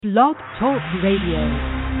Blog Talk Radio.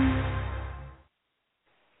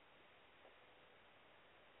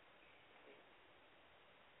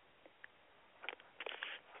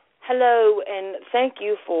 Hello, and thank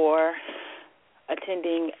you for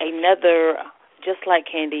attending another Just Like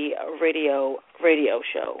Kandy Radio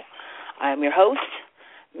show. I'm your host,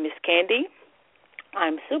 Miss Kandy.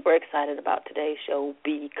 I'm super excited about today's show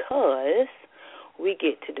because we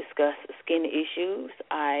get to discuss skin issues.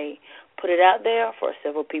 I put it out there for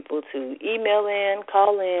several people to email in,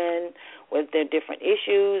 call in with their different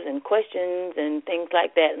issues and questions and things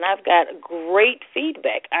like that. And I've got great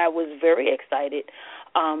feedback. I was very excited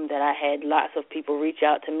that I had lots of people reach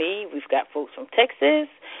out to me. We've got folks from Texas.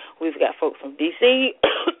 We've got folks from D.C.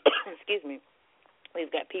 Excuse me.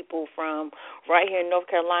 We've got people from right here in North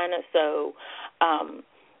Carolina. So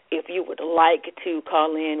if you would like to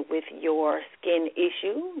call in with your skin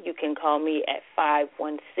issue, you can call me at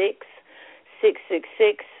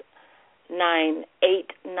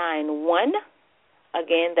 516-666-9891.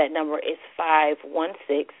 Again, that number is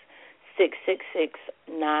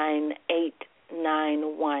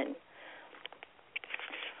 516-666-9891.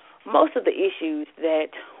 Most of the issues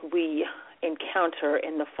that we encounter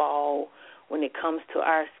in the fall when it comes to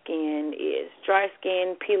our skin is dry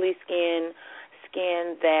skin, peely skin,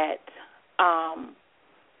 skin that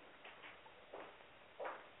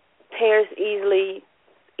tears easily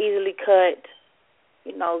cut,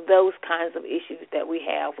 those kinds of issues that we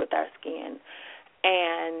have with our skin.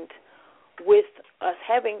 And with us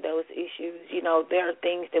having those issues, there are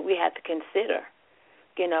things that we have to consider.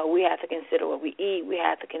 We have to consider what we eat. We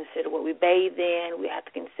have to consider what we bathe in. We have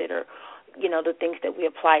to consider, the things that we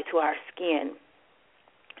apply to our skin.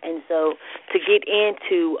 And so to get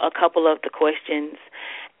into a couple of the questions,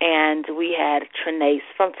 and we had Trinace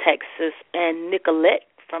from Texas and Nicolette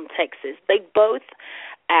from Texas. They both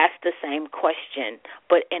asked the same question,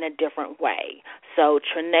 but in a different way. So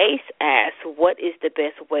Trinace asked, what is the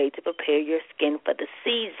best way to prepare your skin for the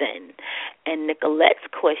season? And Nicolette's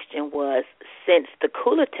question was, since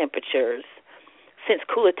cooler temperatures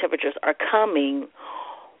are coming,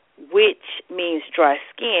 which means dry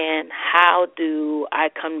skin, how do I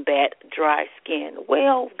combat dry skin?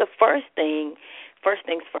 Well, the first things first,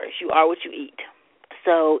 you are what you eat.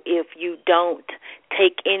 So if you don't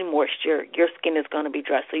take in moisture, your skin is going to be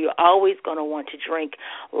dry. So you're always going to want to drink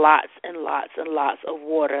lots and lots and lots of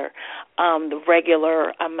water. The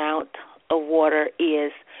regular amount of water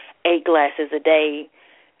is 8 glasses a day.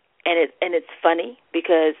 And it's funny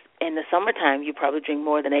because in the summertime you probably drink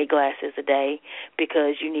more than 8 glasses a day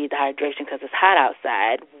because you need the hydration because it's hot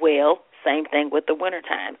outside. Well, same thing with the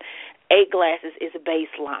wintertime. 8 glasses is a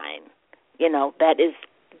baseline. That is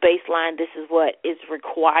baseline. This is what is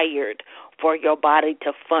required for your body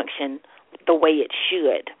to function the way it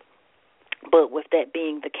should. But with that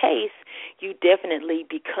being the case, you definitely,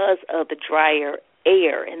 because of the drier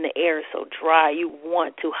air, and the air is so dry, you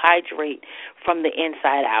want to hydrate from the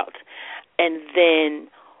inside out. And then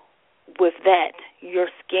with that, your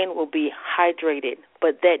skin will be hydrated,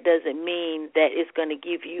 but that doesn't mean that it's going to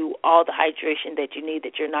give you all the hydration that you need,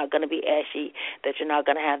 that you're not going to be ashy, that you're not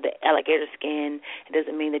going to have the alligator skin. It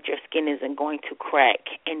doesn't mean that your skin isn't going to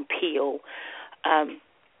crack and peel.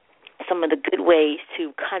 Some of the good ways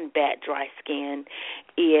to combat dry skin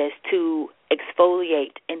is to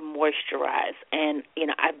exfoliate and moisturize. And,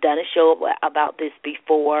 I've done a show about this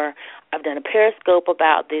before. I've done a Periscope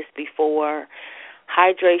about this before.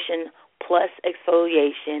 Hydration plus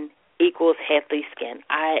exfoliation equals healthy skin.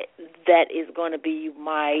 That is going to be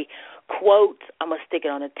my quote. I'm going to stick it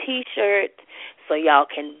on a T-shirt so y'all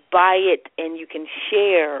can buy it and you can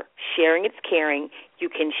share. Sharing is caring. You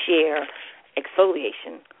can share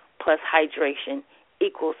exfoliation plus hydration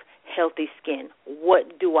equals healthy skin.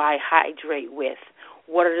 What do I hydrate with?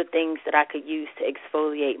 What are the things that I could use to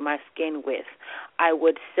exfoliate my skin with? I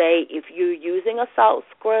would say if you're using a salt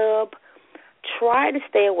scrub, try to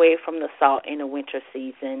stay away from the salt in the winter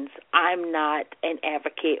seasons. I'm not an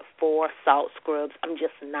advocate for salt scrubs. I'm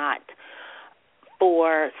just not.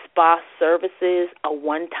 For spa services, a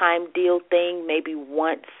one-time deal thing, maybe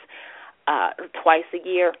once, twice a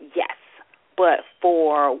year, yes. But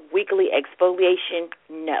for weekly exfoliation,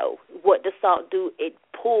 no. What does salt do? It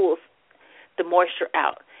pulls the moisture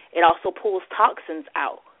out. It also pulls toxins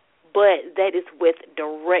out, but that is with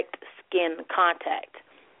direct skin contact.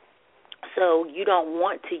 So you don't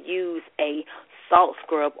want to use a salt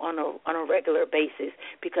scrub on a regular basis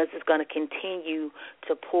because it's going to continue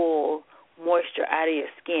to pull moisture out of your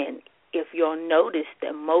skin. If you'll notice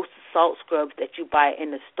that most salt scrubs that you buy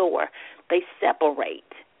in the store, they separate.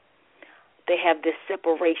 they have this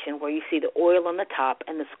separation where you see the oil on the top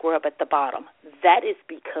and the scrub at the bottom. That is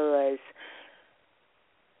because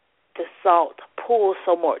the salt pulls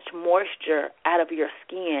so much moisture out of your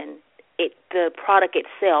skin. The product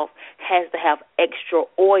itself has to have extra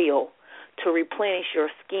oil to replenish your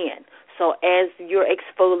skin. So as you're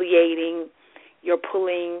exfoliating, you're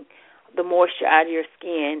pulling the moisture out of your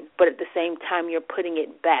skin, but at the same time you're putting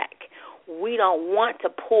it back. We don't want to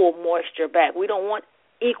pull moisture back. We don't want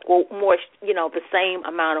equal moisture, the same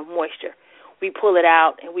amount of moisture. We pull it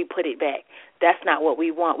out and we put it back. That's not what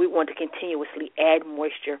we want. We want to continuously add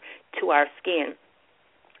moisture to our skin.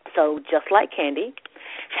 So Just Like Kandy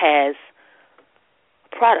has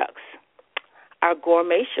products. Our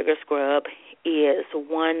Gourmet Sugar Scrub is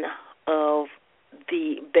one of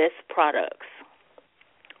the best products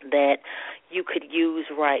that you could use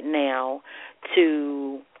right now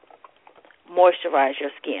to moisturize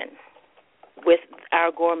your skin. With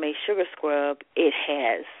our Gourmet Sugar Scrub, it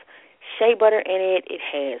has shea butter in it, it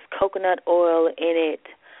has coconut oil in it,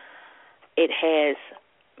 it has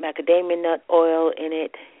macadamia nut oil in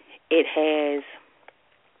it, it has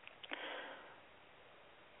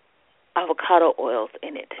avocado oils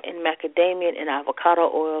in it. And macadamia and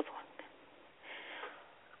avocado oils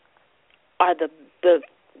are the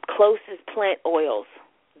closest plant oils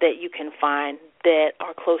that you can find that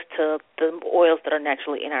are close to the oils that are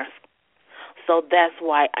naturally in our skin. So that's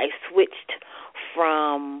why I switched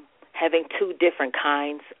from having two different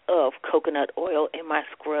kinds of coconut oil in my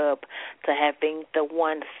scrub to having the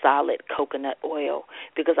one solid coconut oil,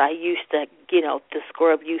 because I used to, the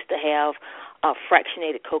scrub used to have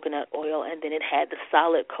fractionated coconut oil, and then it had the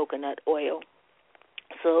solid coconut oil,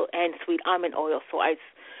 and sweet almond oil. So I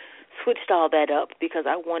switched all that up because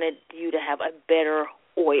I wanted you to have a better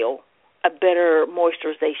oil, a better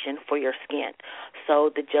moisturization for your skin.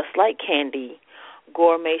 So the Just Like Kandy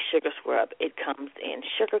Gourmet Sugar Scrub, it comes in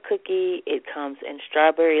sugar cookie, it comes in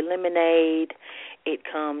strawberry lemonade, it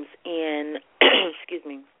comes in,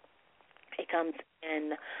 it comes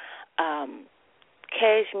in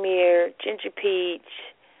cashmere, ginger peach,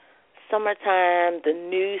 summertime, the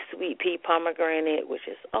new sweet pea pomegranate, which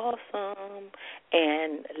is awesome,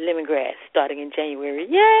 and lemongrass starting in January.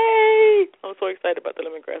 Yay! I'm so excited about the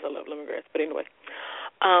lemongrass. I love lemongrass. But anyway,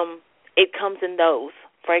 it comes in those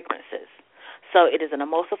fragrances. So it is an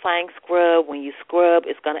emulsifying scrub. When you scrub,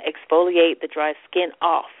 it's going to exfoliate the dry skin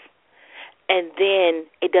off. And then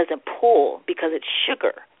it doesn't pull because it's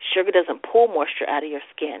sugar. Sugar doesn't pull moisture out of your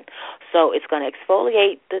skin. So it's going to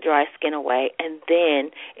exfoliate the dry skin away, and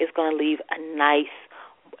then it's going to leave a nice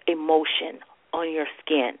emulsion on your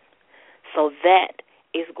skin. So that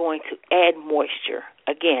is going to add moisture.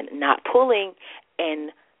 Again, not pulling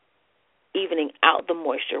and evening out the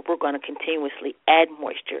moisture. We're going to continuously add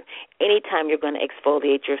moisture. Anytime you're going to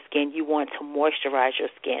exfoliate your skin, you want to moisturize your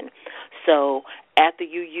skin. So after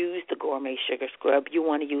you use the Gourmet Sugar Scrub, you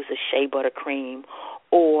want to use a shea butter cream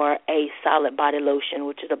or a solid body lotion,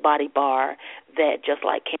 which is a body bar that Just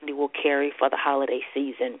Like Kandy will carry for the holiday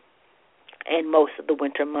season and most of the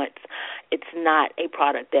winter months. It's not a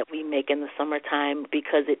product that we make in the summertime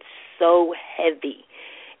because it's so heavy.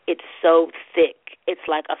 It's so thick. It's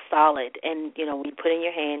like a solid. And, when you put it in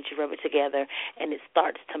your hands, you rub it together, and it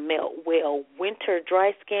starts to melt. Well, winter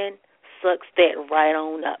dry skin sucks that right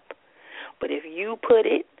on up. But if you put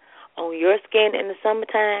it on your skin in the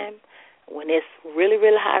summertime, when it's really,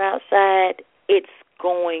 really hot outside, it's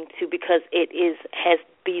going to, because it has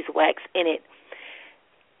beeswax in it,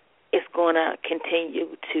 it's going to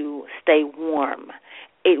continue to stay warm.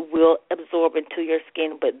 It will absorb into your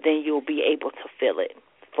skin, but then you'll be able to feel it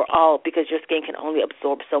because your skin can only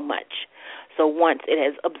absorb so much. So once it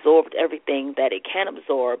has absorbed everything that it can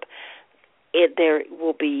absorb, there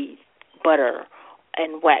will be butter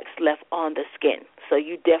and wax left on the skin. So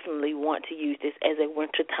you definitely want to use this as a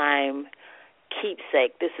wintertime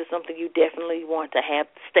keepsake. This is something you definitely want to have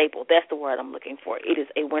staple. That's the word I'm looking for. It is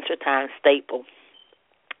a wintertime staple.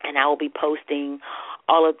 And I will be posting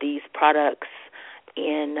all of these products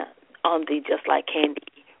on the Just Like Kandy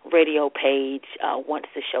Radio page once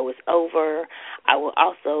the show is over. I will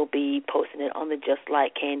also be posting it on the Just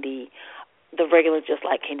Like Kandy, the regular Just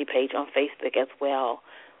Like Kandy page on Facebook as well.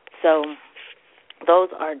 So those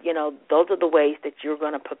are the ways that you're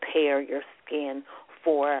going to prepare your skin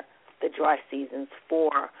for the dry seasons,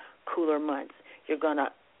 for cooler months. You're going to,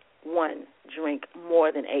 drink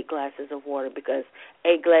more than 8 glasses of water, because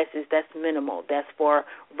 8 glasses, that's minimal. That's for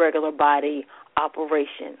regular body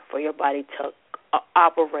operation, for your body to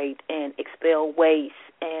operate and expel waste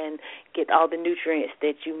and get all the nutrients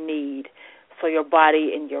that you need so your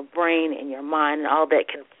body and your brain and your mind and all that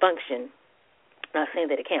can function Not saying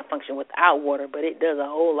that it can't function without water, but it does a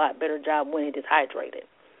whole lot better job when it is hydrated.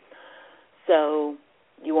 So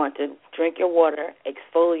you want to drink your water,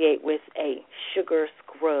 exfoliate with a sugar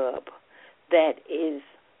scrub that is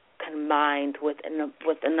combined with an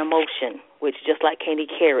emulsion, which Just Like Kandy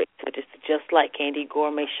carries, which is Just Like Kandy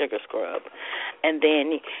Gourmet Sugar Scrub. And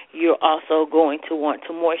then you're also going to want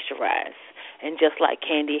to moisturize. And Just Like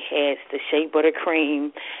Kandy has the shea butter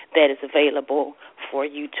cream that is available for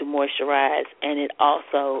you to moisturize. And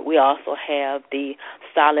we also have the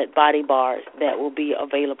solid body bars that will be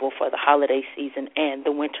available for the holiday season and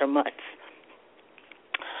the winter months.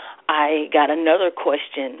 I got another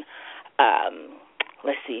question.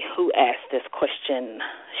 Let's see, who asked this question?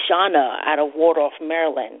 Shauna out of Waldorf,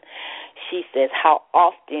 Maryland. She says, how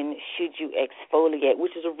often should you exfoliate?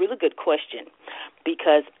 Which is a really good question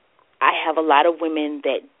because I have a lot of women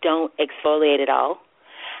that don't exfoliate at all.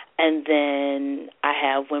 And then I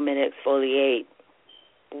have women that exfoliate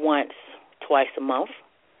once, twice a month.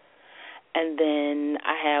 And then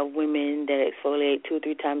I have women that exfoliate 2 or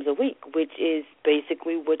 3 times a week, which is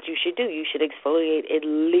basically what you should do. You should exfoliate at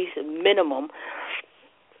least minimum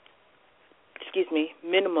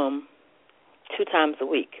 2 times a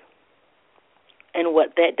week. And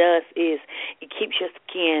what that does is it keeps your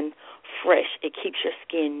skin fresh. It keeps your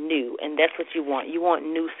skin new, and that's what you want. You want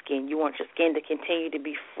new skin. You want your skin to continue to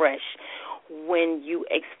be fresh. When you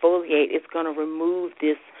exfoliate, it's going to remove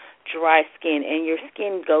this dry skin, and your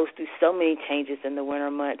skin goes through so many changes in the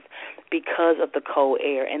winter months because of the cold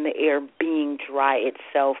air and the air being dry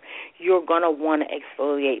itself. You're going to want to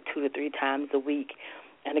exfoliate 2 to 3 times a week.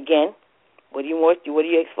 And again, what do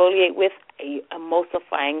you exfoliate with? A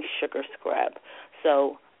emulsifying sugar scrub.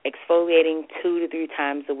 So exfoliating 2 to 3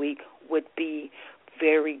 times a week would be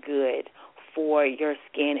very good for your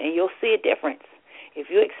skin, and you'll see a difference. If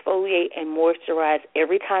you exfoliate and moisturize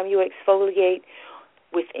every time you exfoliate,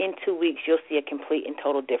 within 2 weeks you'll see a complete and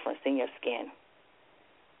total difference in your skin.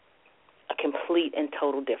 A complete and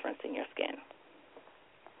total difference in your skin.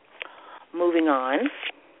 Moving on,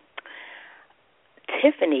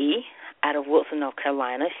 Tiffany out of Wilson, North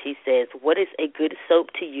Carolina, she says, what is a good soap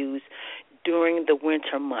to use during the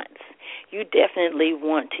winter months? You definitely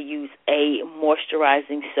want to use a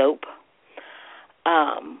moisturizing soap.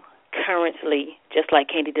 Currently, Just Like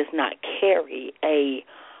Kandy does not carry a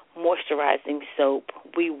moisturizing soap.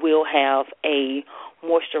 We will have a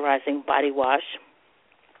moisturizing body wash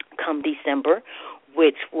come December,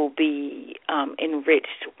 which will be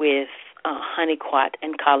enriched with honeyquat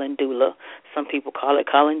and calendula. Some people call it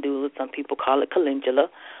calendula, some people call it calendula.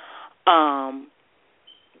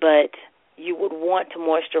 But you would want to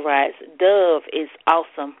moisturize. Dove is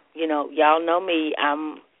awesome. You know, y'all know me.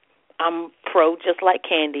 I'm pro Just Like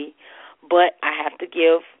Kandy, but I have to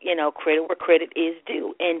give, credit where credit is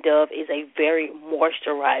due. And Dove is a very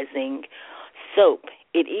moisturizing soap.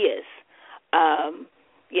 It is.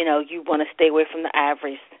 You want to stay away from the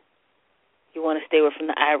Ivory. You want to stay away from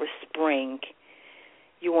the Irish Spring.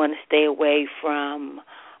 You want to stay away from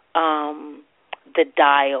the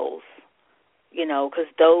Dials, because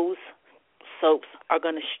those soaps are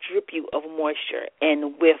going to strip you of moisture.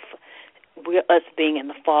 And with us being in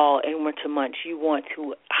the fall and winter months, you want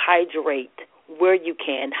to hydrate where you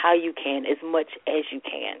can, how you can, as much as you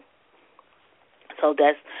can. So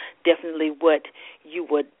that's definitely what you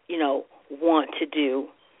would, want to do.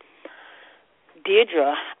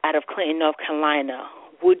 Deirdre out of Clinton, North Carolina,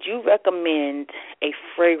 would you recommend a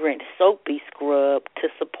fragrant soapy scrub to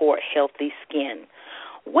support healthy skin?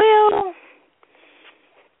 Well,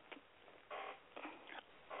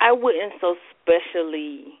 I wouldn't so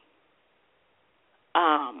specially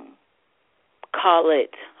call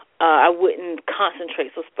it, I wouldn't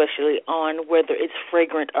concentrate so specially on whether it's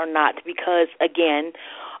fragrant or not because, again,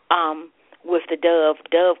 with the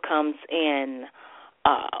Dove comes in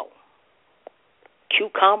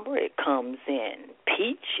cucumber, it comes in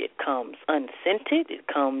peach, it comes unscented, it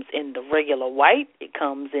comes in the regular white, it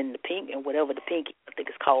comes in the pink, and whatever the pink, I think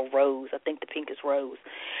it's called rose. I think the pink is rose.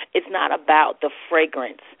 It's not about the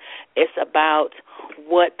fragrance. It's about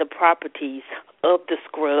what the properties of the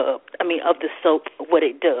of the soap, what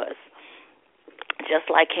it does. Just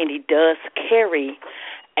Like Kandy does carry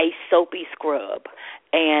a soapy scrub,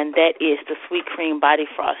 and that is the Sweet Cream Body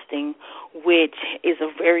Frosting, which is a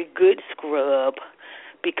very good scrub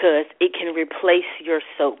because it can replace your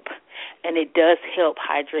soap, and it does help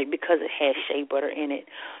hydrate because it has shea butter in it.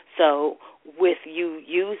 So with you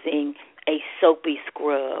using a soapy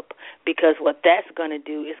scrub, because what that's going to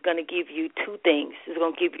do is going to give you 2 things. It's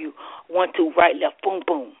going to give you 1, 2, right, left, boom,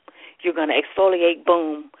 boom. You're going to exfoliate,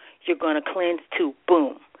 boom. You're going to cleanse, 2,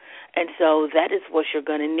 boom. And so that is what you're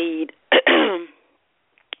going to need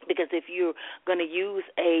Because if you're going to use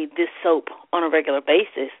this soap on a regular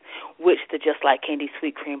basis, which the Just Like Kandy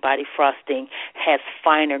Sweet Cream Body Frosting has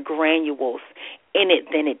finer granules in it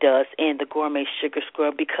than it does in the Gourmet Sugar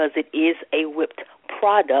Scrub, because it is a whipped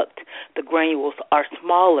product, the granules are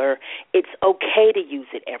smaller, it's okay to use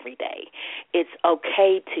it every day. It's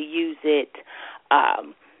okay to use it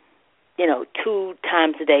 2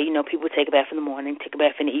 times a day. People take a bath in the morning, take a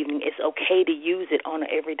bath in the evening. It's okay to use it on an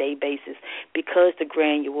everyday basis because the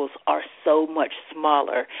granules are so much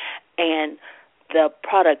smaller, and the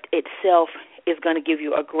product itself is going to give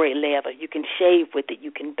you a great lather. You can shave with it,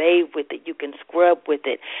 you can bathe with it, you can scrub with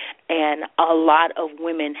it, and a lot of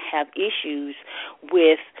women have issues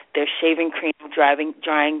with their shaving cream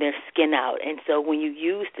drying their skin out. And so when you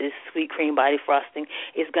use this Sweet Cream Body Frosting,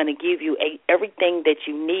 it's going to give you everything that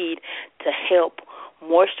you need to help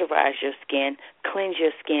moisturize your skin, cleanse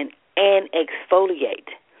your skin, and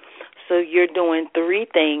exfoliate. So you're doing 3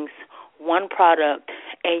 things, one product,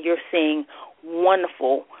 and you're seeing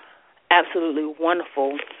wonderful, absolutely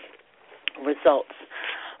wonderful results.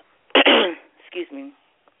 Excuse me.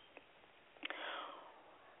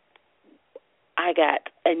 I've got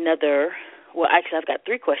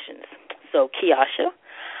 3 questions. So Kiasha,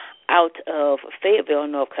 out of Fayetteville,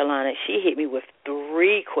 North Carolina, she hit me with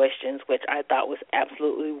 3 questions, which I thought was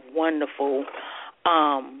absolutely wonderful,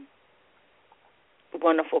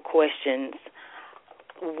 wonderful questions.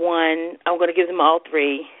 One, I'm going to give all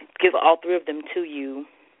 3 of them to you,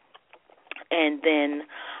 and then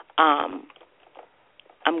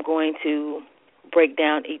I'm going to break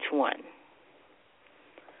down each one.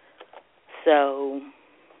 So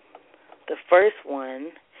the first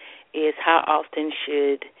one is, how often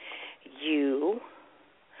should you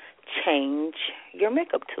change your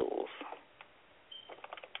makeup tools?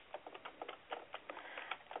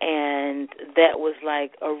 And that was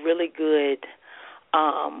like a really good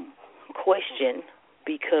question,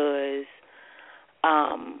 because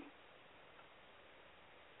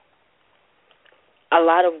a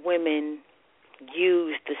lot of women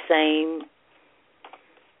use the same,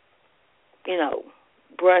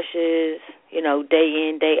 brushes, day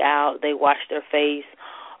in, day out. They wash their face,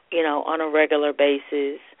 on a regular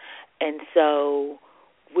basis. And so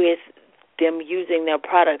with them using their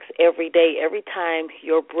products every day, every time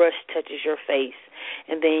your brush touches your face,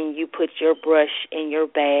 and then you put your brush in your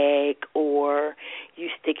bag or you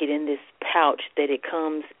stick it in this pouch that it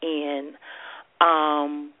comes in,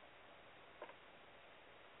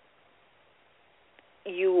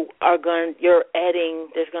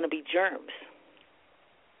 there's going to be germs.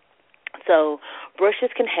 So brushes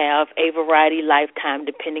can have a variety lifetime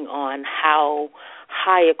depending on how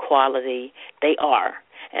high a quality they are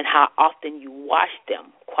and how often you wash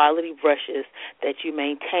them. Quality brushes that you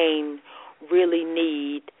maintain really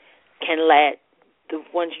the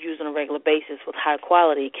ones you use on a regular basis with high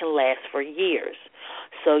quality can last for years.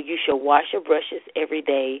 So you should wash your brushes every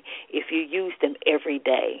day if you use them every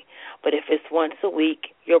day. But if it's once a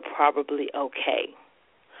week, you're probably okay.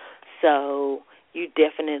 So you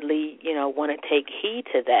definitely, want to take heed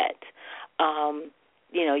to that.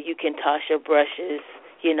 You can toss your brushes,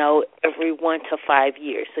 every 1 to 5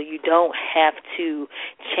 years. So you don't have to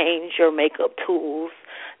change your makeup tools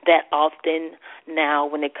that often now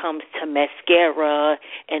when it comes to mascara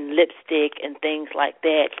and lipstick and things like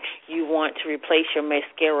that. You want to replace your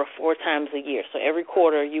mascara 4 times a year. So every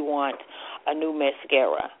quarter you want a new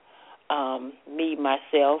mascara. Me,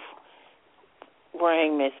 myself,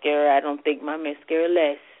 wearing mascara, I don't think my mascara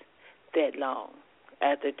lasts that long.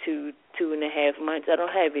 After 2.5 months, I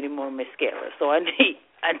don't have any more mascara, so I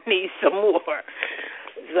need some more.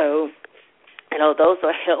 So, those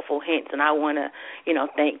are helpful hints, and I want to,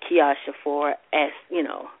 thank Kiasha for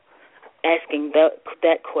asking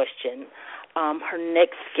that question. Her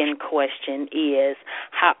next skin question is,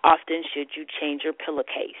 how often should you change your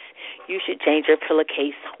pillowcase? You should change your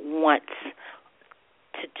pillowcase 1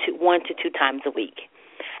 to 2 times a week.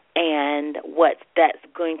 And what that's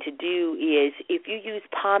going to do is, if you use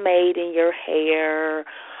pomade in your hair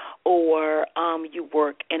or you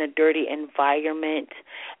work in a dirty environment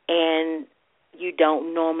and you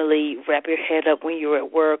don't normally wrap your head up when you're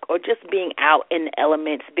at work, or just being out in the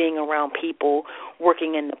elements, being around people,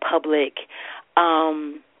 working in the public,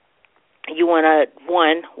 you want to,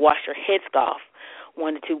 1, wash your head scarf.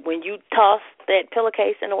 1 to 2, when you toss that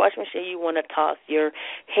pillowcase in the washing machine, you want to toss your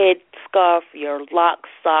head scarf, your lock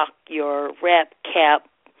sock, your wrap cap,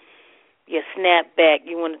 your snapback.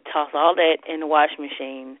 You want to toss all that in the washing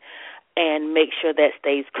machine and make sure that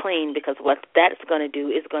stays clean, because what that's going to do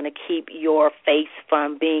is going to keep your face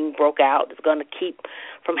from being broke out. It's going to keep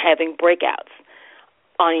from having breakouts.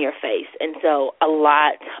 on your face. And so a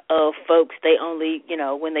lot of folks, they only,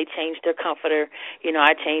 when they change their comforter,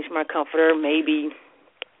 I change my comforter maybe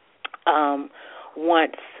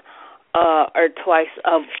once or twice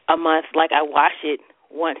a month, like I wash it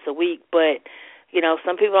once a week. But,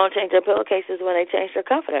 some people don't change their pillowcases when they change their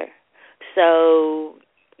comforter. So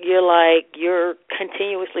you're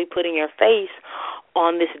continuously putting your face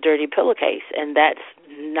on this dirty pillowcase, and that's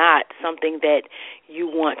not something that you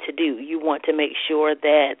want to do. You want to make sure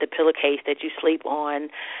that the pillowcase that you sleep on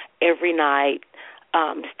every night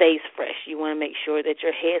stays fresh. You want to make sure that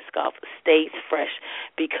your headscarf stays fresh,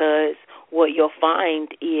 because what you'll find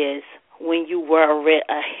is when you wear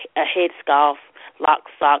a headscarf, lock,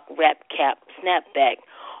 sock, wrap, cap, snapback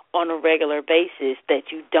on a regular basis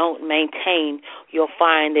that you don't maintain, you'll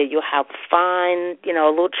find that you'll have fine, a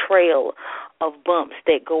little trail of bumps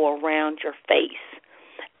that go around your face.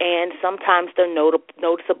 And sometimes they're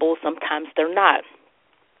noticeable, sometimes they're not.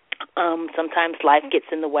 Sometimes life gets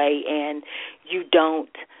in the way and you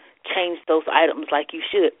don't change those items like you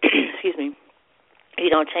should. Excuse me. You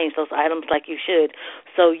don't change those items like you should.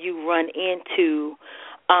 So you run into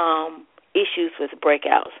issues with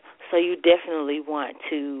breakouts. So you definitely want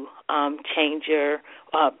to change your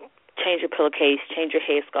pillowcase, change your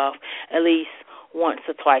headscarf at least once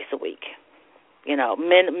or twice a week.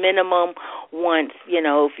 Minimum once.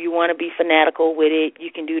 If you want to be fanatical with it,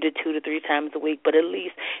 you can do it 2 to 3 times a week, but at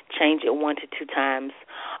least change it 1 to 2 times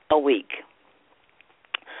a week.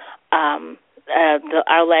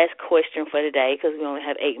 Our last question for today, because we only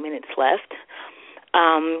have 8 minutes left.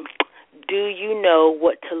 Do you know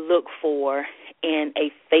what to look for in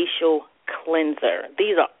a facial cleanser?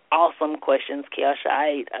 These are awesome questions, Kiasha.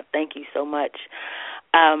 I thank you so much.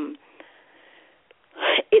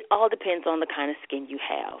 It all depends on the kind of skin you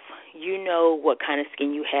have. You know what kind of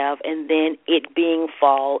skin you have, and then it being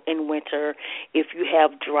fall and winter, if you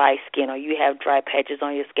have dry skin or you have dry patches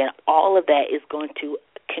on your skin, all of that is going to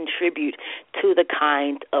contribute to the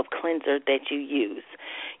kind of cleanser that you use.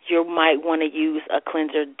 You might want to use a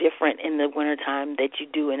cleanser different in the wintertime that you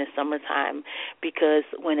do in the summertime, because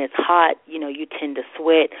when it's hot, you tend to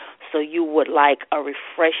sweat, so you would like a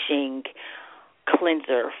refreshing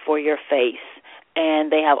cleanser for your face.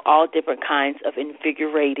 And they have all different kinds of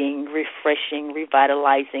invigorating, refreshing,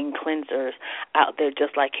 revitalizing cleansers out there.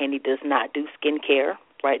 Just Like Kandy does not do skincare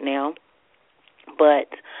right now, but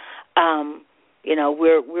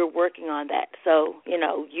we're working on that. So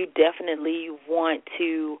you definitely want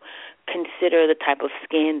to consider the type of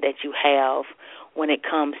skin that you have when it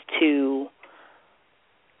comes to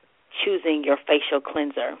choosing your facial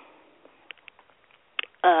cleanser.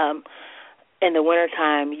 In the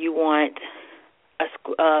wintertime, you want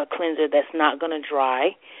a cleanser that's not going to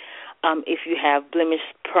dry. If you have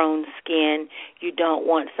blemish-prone skin, you don't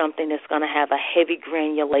want something that's going to have a heavy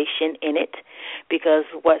granulation in it, because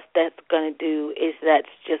what that's going to do is that's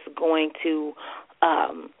just going to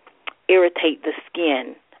irritate the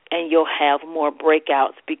skin, and you'll have more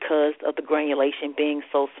breakouts because of the granulation being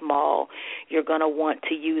so small. You're going to want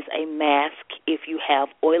to use a mask if you have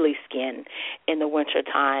oily skin in the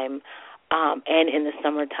wintertime. And in the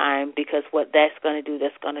summertime, because what that's going to do,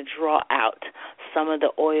 that's going to draw out some of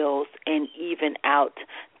the oils and even out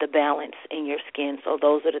the balance in your skin. So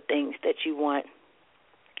those are the things that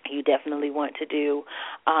you definitely want to do.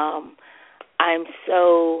 I'm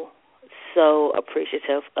so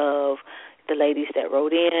appreciative of the ladies that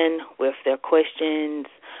wrote in with their questions,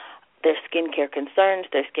 their skincare concerns,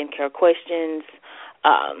 their skincare questions.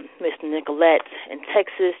 Miss Nicolette in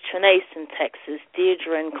Texas, Trinace in Texas,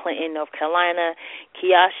 Deirdre in Clinton, North Carolina,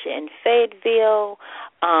 Kiasha in Fayetteville,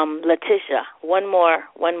 Letitia. One more.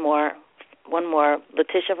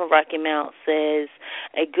 Letitia from Rocky Mount says,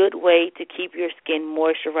 a good way to keep your skin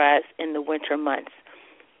moisturized in the winter months.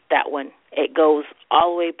 That one. It goes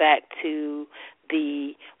all the way back to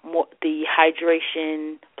the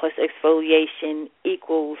hydration plus exfoliation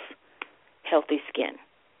equals healthy skin.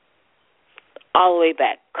 All the way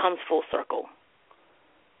back, comes full circle.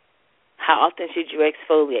 How often should you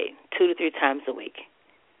exfoliate? 2 to 3 times a week.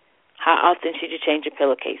 How often should you change your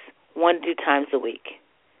pillowcase? 1 to 2 times a week.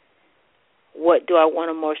 What do I want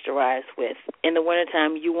to moisturize with? In the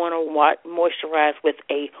wintertime, you want to moisturize with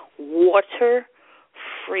a water-free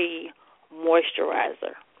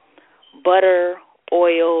moisturizer. Butter,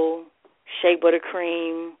 oil, shea butter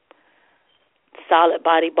cream, solid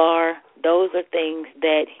body bar, those are things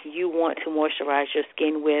that you want to moisturize your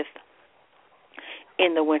skin with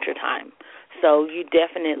in the wintertime. So you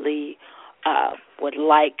definitely would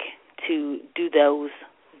like to do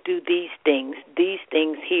these things. These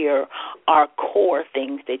things here are core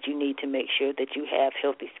things that you need to make sure that you have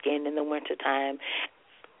healthy skin in the wintertime.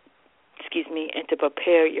 and to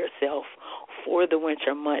prepare yourself for the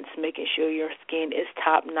winter months, making sure your skin is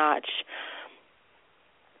top notch.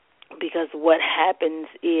 Because what happens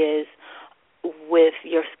is, with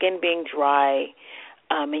your skin being dry,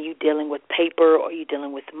 and you dealing with paper, or you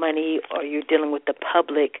dealing with money, or you're dealing with the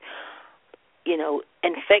public,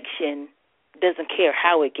 infection doesn't care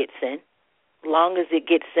how it gets in. Long as it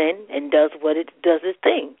gets in and does what it does its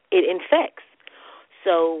thing, it infects.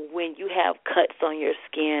 So when you have cuts on your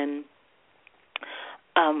skin,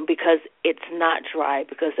 because it's not dry,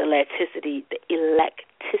 because the elasticity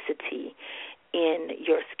in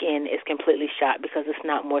your skin is completely shot, because it's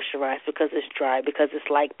not moisturized, because it's dry, because it's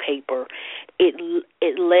like paper, it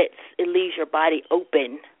leaves your body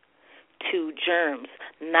open to germs.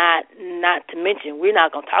 Not to mention, we're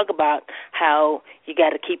not going to talk about how you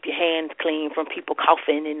got to keep your hands clean from people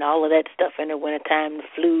coughing and all of that stuff in the wintertime. The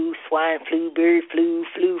flu, swine flu, bird flu,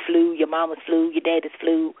 your mama's flu, your daddy's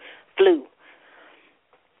flu.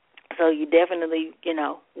 So you definitely,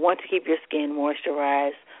 want to keep your skin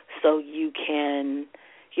moisturized so you can,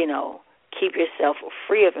 keep yourself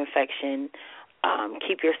free of infection,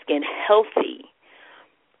 keep your skin healthy.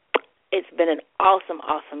 It's been an awesome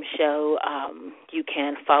show. You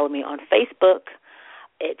can follow me on Facebook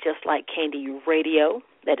at Just Like Kandy Radio.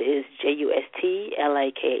 That is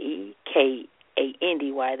JustLakeKandy.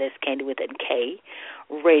 That's Candy with an K.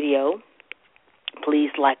 Radio.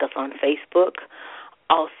 Please like us on Facebook.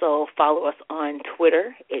 Also follow us on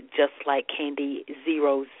Twitter at Just Like Kandy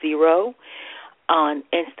 00. On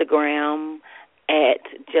Instagram at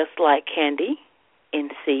Just Like Kandy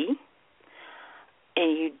NC.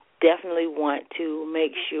 And you definitely want to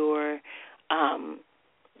make sure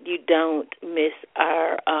you don't miss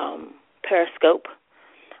our Periscope.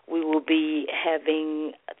 We will be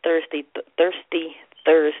having Thursday Thursdays.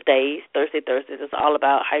 Thursdays is all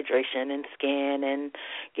about hydration and skin and,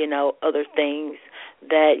 other things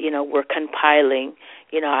that, we're compiling.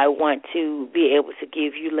 I want to be able to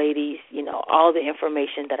give you ladies, all the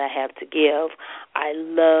information that I have to give. I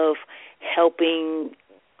love helping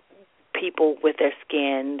people with their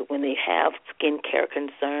skin when they have skincare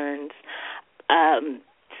concerns.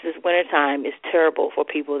 This wintertime is terrible for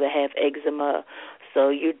people that have eczema, so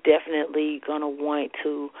you're definitely going to want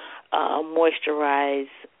to moisturize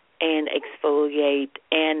and exfoliate.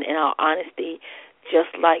 And in all honesty,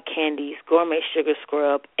 Just Like Kandy's Gourmet Sugar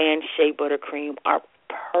Scrub and Shea Butter Cream are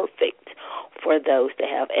perfect for those that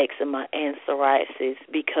have eczema and psoriasis,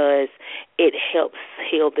 because it helps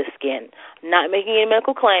heal the skin. Not making any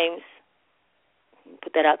medical claims,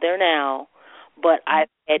 put that out there now, but I've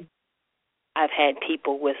had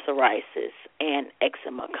people with psoriasis and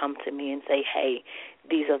eczema come to me and say, hey,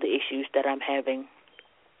 these are the issues that I'm having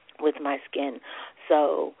with my skin.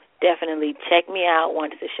 So definitely check me out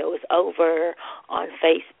once the show is over on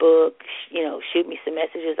Facebook. Shoot me some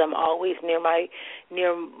messages. I'm always near my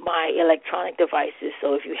electronic devices,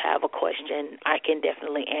 so if you have a question, I can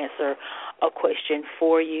definitely answer a question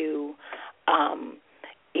for you.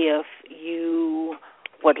 If you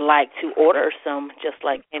would like to order some Just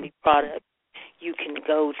Like Kandy products, you can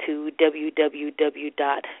go to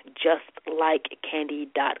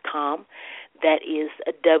www.justlikekandy.com. That is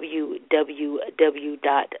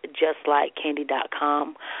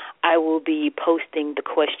www.justlikekandy.com. I will be posting the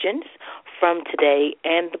questions from today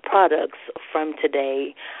and the products from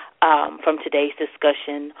today, from today's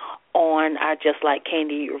discussion on our Just Like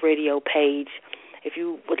Kandy Radio page. If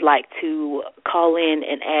you would like to call in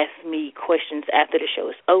and ask me questions after the show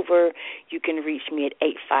is over, you can reach me at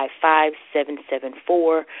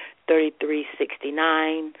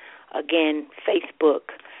 855-774-3369. Again,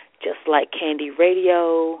 Facebook, Just Like Kandy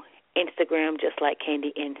Radio, Instagram, Just Like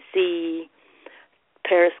Kandy NC,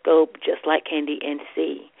 Periscope, Just Like Kandy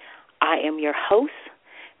NC. I am your host,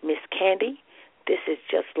 Miss Kandy. This is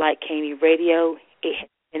Just Like Kandy Radio. It has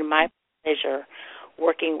been my pleasure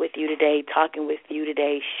working with you today, talking with you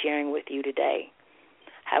today, sharing with you today.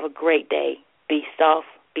 Have a great day. Be soft,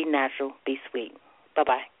 be natural, be sweet.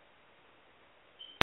 Bye-bye.